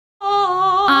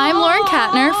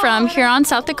Katner from Huron,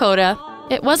 South Dakota.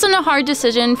 It wasn't a hard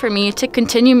decision for me to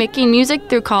continue making music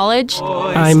through college.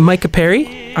 I'm Micah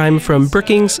Perry. I'm from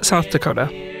Brookings, South Dakota.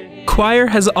 Choir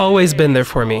has always been there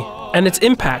for me, and its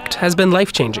impact has been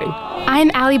life-changing.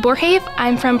 I'm Allie Borhave.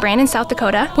 I'm from Brandon, South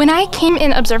Dakota. When I came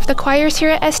and observed the choirs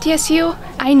here at SDSU,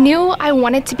 I knew I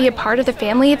wanted to be a part of the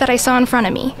family that I saw in front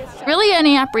of me. Really,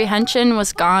 any apprehension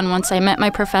was gone once I met my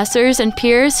professors and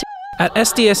peers. At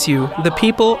SDSU, the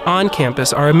people on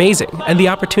campus are amazing, and the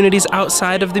opportunities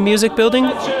outside of the music building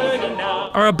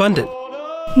are abundant.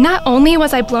 Not only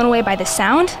was I blown away by the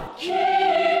sound,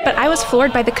 but I was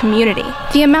floored by the community.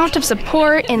 The amount of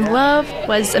support and love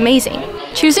was amazing.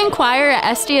 Choosing choir at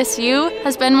SDSU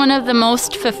has been one of the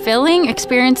most fulfilling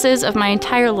experiences of my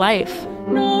entire life.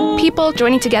 People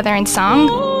joining together in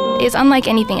song is unlike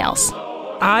anything else.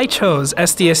 I chose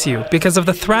SDSU because of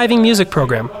the thriving music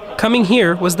program. Coming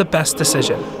here was the best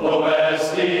decision.